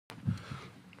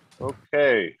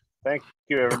Okay. Thank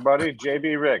you, everybody.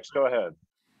 JB Ricks, go ahead.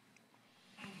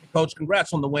 Coach,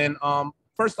 congrats on the win.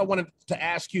 First, I wanted to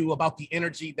ask you about the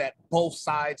energy that both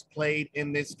sides played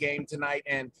in this game tonight,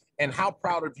 and how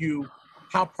proud are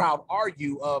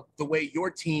you of the way your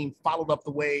team followed up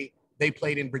the way they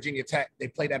played in Virginia Tech? They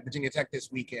played at Virginia Tech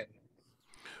this weekend.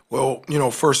 Well,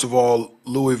 first of all,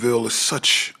 Louisville is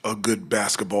such a good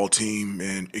basketball team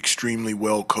and extremely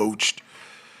well coached.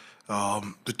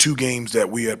 The two games that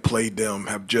we had played them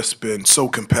have just been so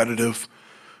competitive.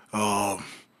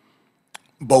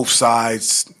 Both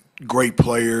sides, great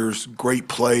players, great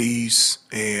plays,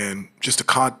 and just the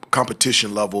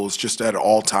competition level is just at an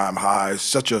all-time high. It's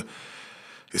such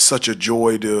a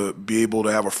joy to be able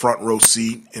to have a front row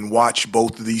seat and watch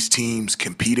both of these teams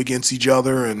compete against each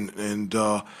other. And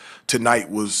tonight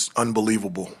was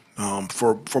unbelievable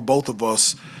for both of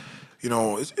us.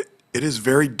 It is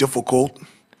very difficult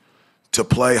to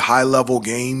play high-level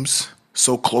games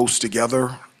so close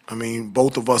together. I mean,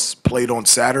 both of us played on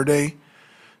Saturday,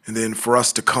 and then for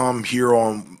us to come here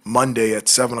on Monday at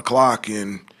 7 o'clock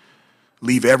and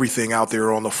leave everything out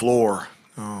there on the floor.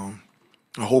 I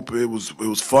hope it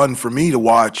was fun for me to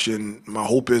watch, and my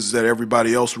hope is that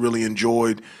everybody else really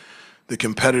enjoyed the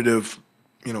competitive,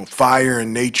 fire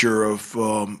and nature of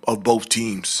both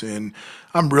teams. And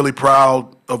I'm really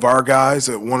proud of our guys.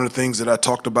 One of the things that I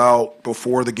talked about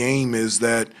before the game is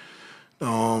that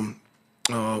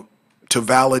to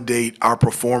validate our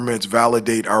performance,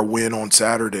 validate our win on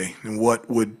Saturday, and what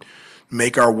would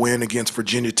make our win against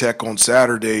Virginia Tech on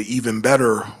Saturday even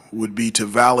better would be to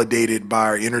validate it by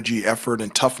our energy, effort,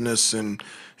 and toughness and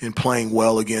playing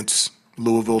well against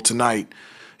Louisville tonight.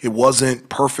 It wasn't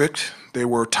perfect. There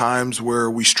were times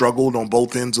where we struggled on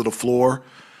both ends of the floor,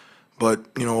 but,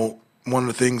 one of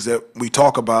the things that we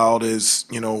talk about is,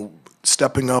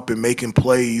 stepping up and making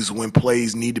plays when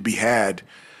plays need to be had.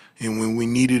 And when we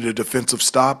needed a defensive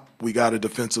stop, we got a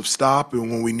defensive stop.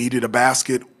 And when we needed a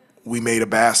basket, we made a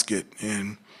basket.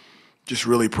 And just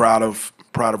really proud of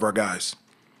our guys.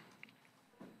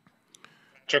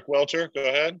 Chuck Welcher, go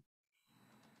ahead.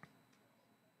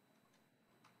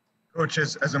 Coach,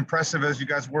 as impressive as you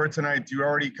guys were tonight, do you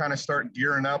already kind of start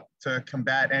gearing up to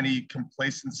combat any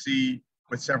complacency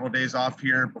with several days off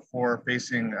here before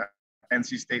facing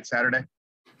NC State Saturday?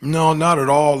 No, not at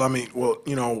all. I mean, well,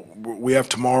 we have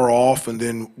tomorrow off, and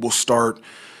then we'll start,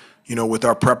 with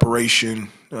our preparation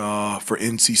for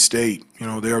NC State.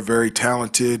 They're a very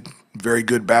talented, very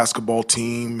good basketball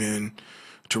team and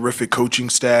terrific coaching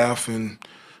staff, and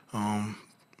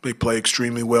they play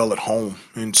extremely well at home.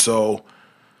 And so,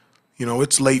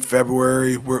 it's late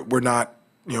February. We're not,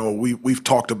 we've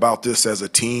talked about this as a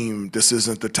team. This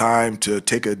isn't the time to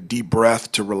take a deep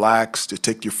breath, to relax, to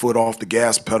take your foot off the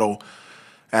gas pedal.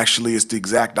 Actually, it's the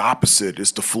exact opposite.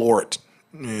 It's to floor it,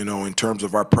 in terms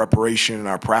of our preparation and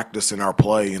our practice and our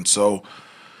play. And so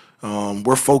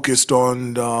we're focused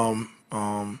on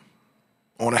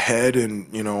ahead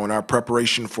and, in our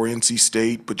preparation for NC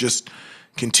State, but just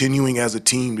continuing as a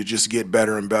team to just get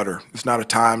better and better. It's not a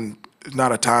time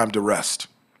to rest.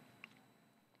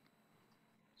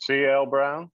 C.L.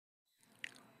 Brown.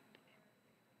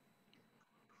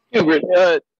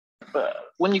 Hubert,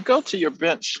 when you go to your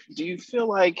bench, do you feel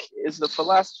like is the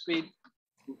philosophy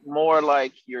more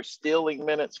like you're stealing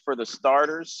minutes for the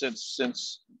starters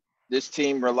since this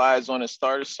team relies on its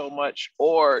starters so much,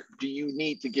 or do you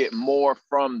need to get more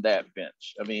from that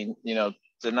bench? I mean,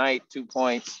 tonight 2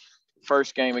 points,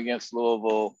 first game against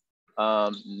Louisville,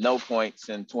 no points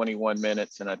in 21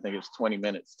 minutes, and I think it's 20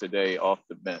 minutes today off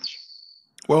the bench.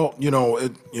 Well,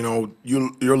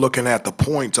 you're looking at the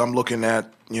points. I'm looking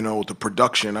at, the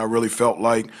production. I really felt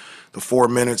like the 4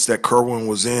 minutes that Kerwin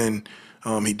was in,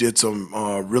 he did some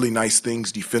really nice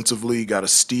things defensively, got a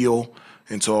steal,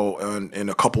 and so and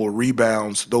a couple of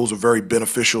rebounds. Those are very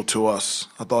beneficial to us.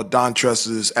 I thought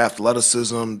Dontrez's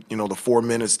athleticism, the 4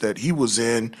 minutes that he was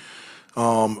in,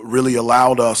 really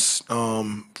allowed us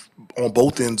on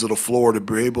both ends of the floor to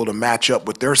be able to match up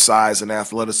with their size and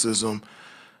athleticism.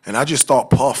 And I just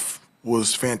thought Puff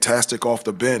was fantastic off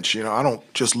the bench. I don't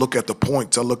just look at the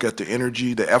points. I look at the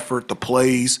energy, the effort, the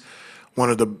plays. One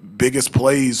of the biggest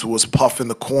plays was Puff in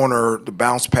the corner, the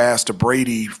bounce pass to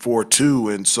Brady for 2.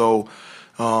 And so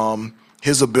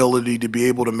his ability to be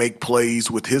able to make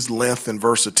plays with his length and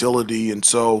versatility. And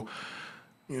so,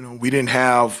 we didn't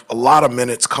have a lot of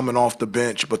minutes coming off the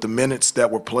bench, but the minutes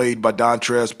that were played by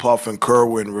Dontrez, Puff, and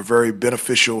Kerwin were very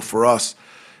beneficial for us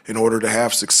in order to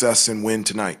have success and win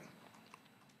tonight.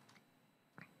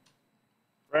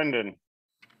 Brendan.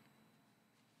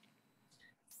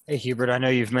 Hey, Hubert, I know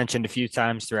you've mentioned a few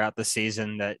times throughout the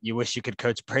season that you wish you could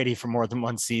coach Brady for more than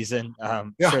one season.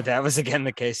 Yeah. Sure, that was again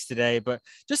the case today, but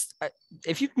just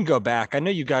if you can go back, I know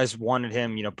you guys wanted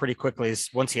him, pretty quickly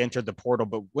once he entered the portal,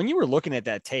 but when you were looking at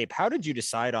that tape, how did you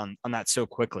decide on that so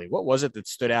quickly? What was it that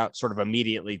stood out sort of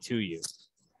immediately to you?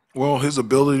 Well, his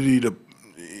ability to,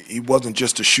 he wasn't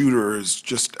just a shooter, it's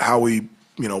just how he,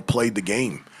 played the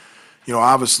game.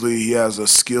 Obviously he has a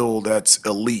skill that's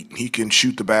elite. He can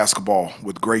shoot the basketball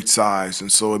with great size.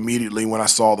 And so immediately when I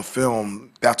saw the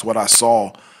film, that's what I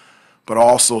saw. But I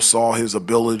also saw his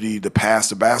ability to pass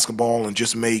the basketball and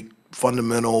just make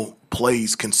fundamental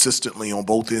plays consistently on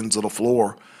both ends of the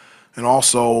floor. And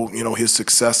also, his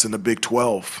success in the Big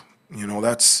 12.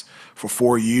 That's for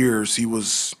 4 years he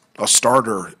was a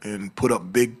starter and put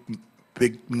up big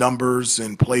numbers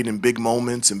and played in big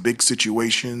moments and big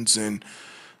situations. And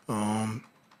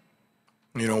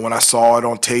when I saw it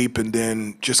on tape and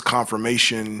then just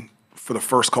confirmation for the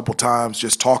first couple times,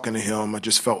 just talking to him, I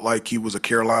just felt like he was a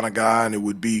Carolina guy and it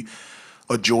would be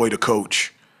a joy to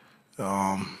coach.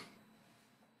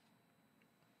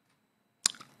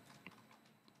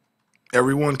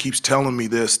 Everyone keeps telling me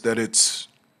this, that it's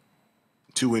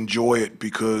to enjoy it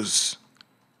because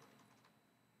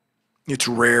it's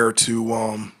rare to,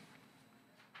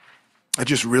 I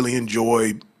just really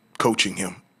enjoy coaching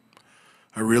him.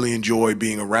 I really enjoy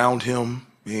being around him,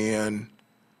 and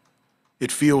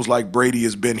it feels like Brady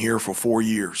has been here for 4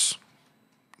 years.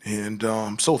 And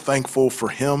I'm so thankful for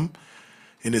him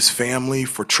and his family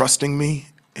for trusting me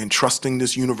and trusting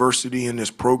this university and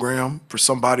this program, for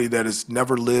somebody that has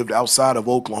never lived outside of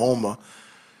Oklahoma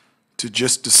to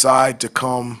just decide to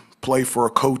come play for a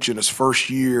coach in his first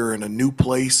year in a new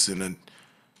place, and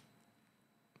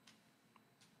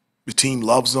the team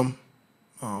loves him.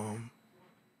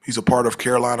 He's a part of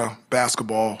Carolina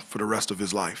basketball for the rest of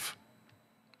his life.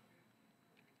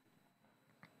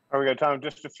 All right, we got time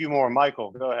just a few more. Michael,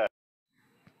 go ahead.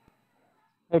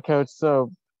 Hey, Coach.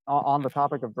 So on the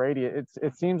topic of Brady,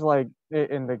 it seems like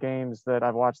in the games that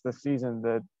I've watched this season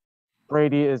that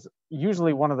Brady is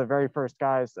usually one of the very first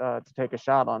guys to take a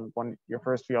shot on your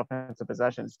first few offensive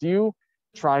possessions. Do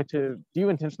you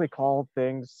intentionally call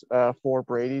things for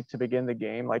Brady to begin the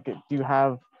game? Like, do you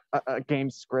have a game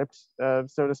script,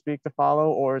 so to speak, to follow,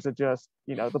 or is it just,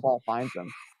 the ball finds him?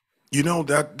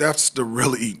 That's the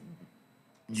really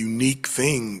unique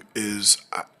thing is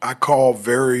I call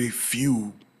very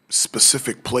few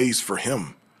specific plays for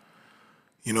him.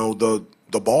 The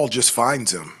ball just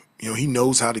finds him. He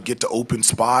knows how to get to open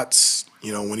spots.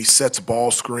 When he sets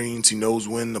ball screens, he knows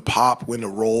when to pop, when to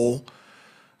roll.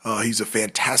 He's a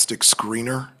fantastic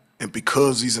screener. And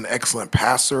because he's an excellent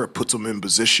passer, it puts him in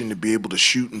position to be able to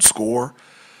shoot and score.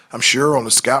 I'm sure on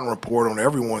the scouting report on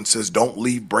everyone says don't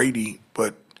leave Brady,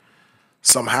 but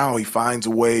somehow he finds a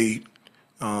way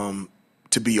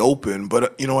to be open.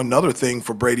 But, another thing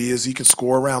for Brady is he can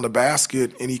score around the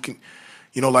basket, and he can,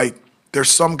 there's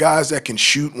some guys that can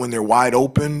shoot when they're wide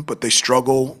open, but they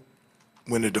struggle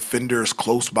when the defender is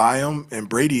close by him. And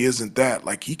Brady isn't that.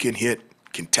 Like, he can hit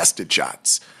contested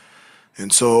shots.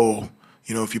 And so,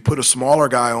 if you put a smaller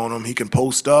guy on him, he can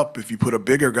post up. If you put a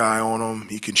bigger guy on him,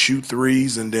 he can shoot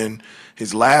threes. And then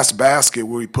his last basket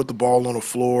where he put the ball on the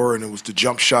floor and it was the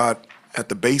jump shot at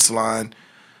the baseline,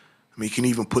 he can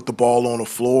even put the ball on the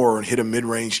floor and hit a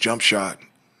mid-range jump shot.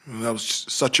 And that was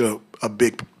such a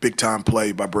big-time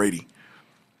play by Brady.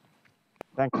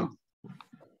 Thank you.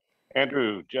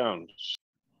 Andrew Jones.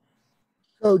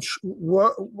 Coach,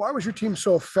 why was your team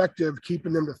so effective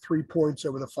keeping them to 3 points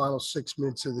over the final 6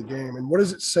 minutes of the game? And what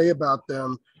does it say about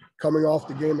them coming off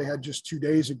the game they had just 2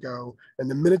 days ago and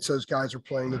the minutes those guys are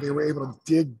playing, that they were able to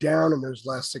dig down in those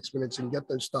last 6 minutes and get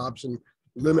those stops and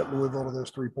limit Louisville to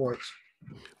those 3 points?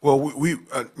 Well, we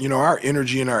our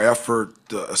energy and our effort,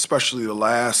 especially the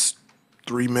last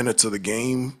 3 minutes of the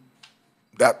game,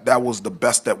 that was the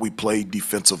best that we played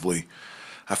defensively.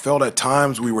 I felt at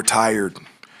times we were tired.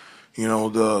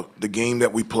 The game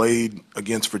that we played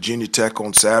against Virginia Tech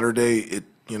on Saturday,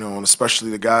 and especially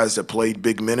the guys that played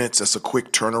big minutes, that's a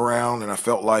quick turnaround. And I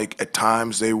felt like at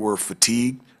times they were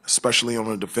fatigued, especially on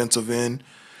the defensive end.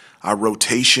 Our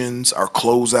rotations, our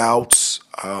closeouts,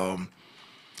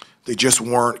 they just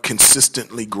weren't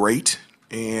consistently great.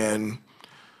 And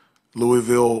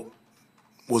Louisville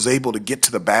was able to get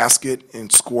to the basket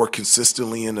and score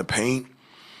consistently in the paint.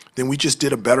 Then we just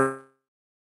did a better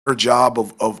job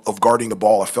of guarding the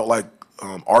ball. I felt like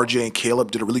RJ and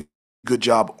Caleb did a really good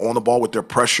job on the ball with their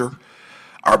pressure.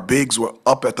 Our bigs were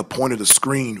up at the point of the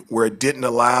screen where it didn't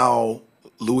allow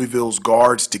Louisville's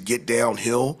guards to get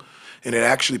downhill, and it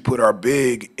actually put our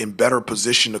big in better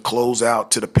position to close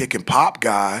out to the pick and pop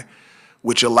guy,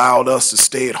 which allowed us to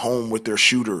stay at home with their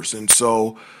shooters. And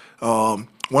so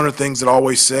one of the things that I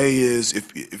always say is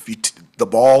the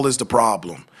ball is the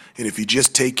problem. And if you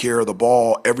just take care of the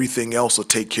ball, everything else will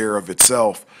take care of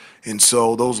itself. And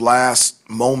so those last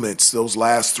moments, those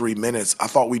last 3 minutes, I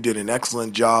thought we did an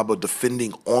excellent job of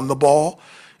defending on the ball,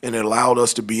 and it allowed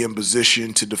us to be in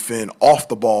position to defend off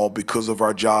the ball because of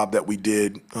our job that we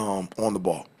did on the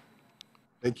ball.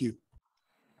 Thank you.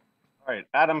 All right,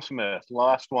 Adam Smith,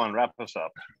 last one, wrap us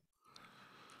up.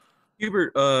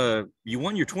 Hubert, you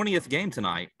won your 20th game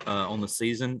tonight on the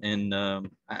season, and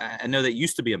I know that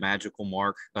used to be a magical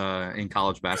mark in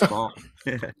college basketball.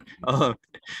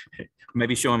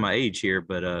 Maybe showing my age here,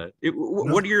 but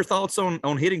what are your thoughts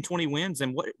on hitting 20 wins,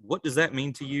 and what does that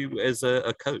mean to you as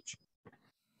a coach?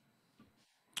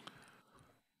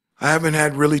 I haven't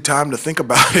had really time to think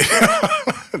about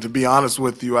it. To be honest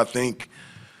with you, I think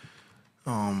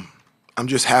I'm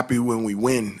just happy when we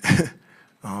win.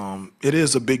 It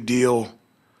is a big deal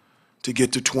to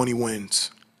get to 20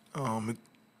 wins.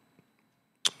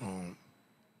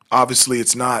 Obviously,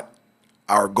 it's not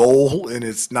our goal, and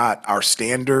it's not our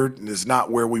standard, and it's not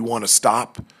where we want to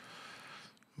stop.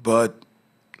 But,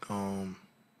 over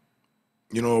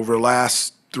the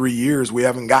last 3 years, we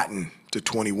haven't gotten to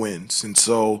 20 wins. And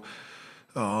so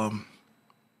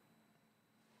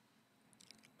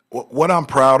what I'm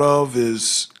proud of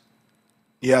is,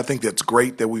 I think that's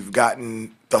great that we've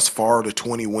gotten thus far to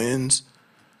 20 wins,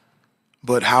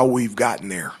 but how we've gotten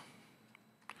there.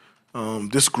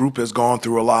 This group has gone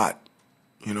through a lot.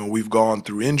 We've gone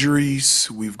through injuries.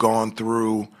 We've gone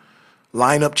through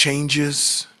lineup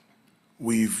changes.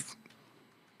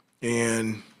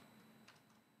 And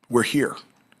we're here.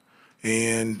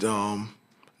 And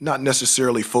not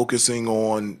necessarily focusing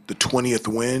on the 20th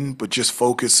win, but just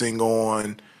focusing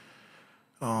on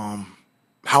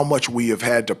how much we have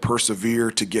had to persevere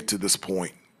to get to this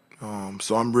point.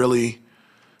 So I'm really,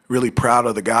 really proud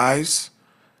of the guys.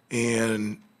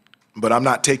 But I'm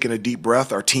not taking a deep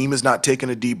breath. Our team is not taking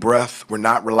a deep breath. We're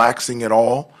not relaxing at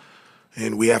all.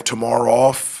 And we have tomorrow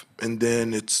off, and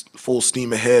then it's full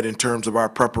steam ahead in terms of our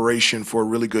preparation for a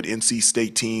really good NC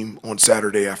State team on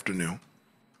Saturday afternoon.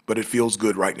 But it feels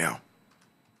good right now.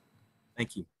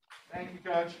 Thank you. Thank you,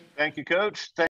 Coach. Thank you, Coach.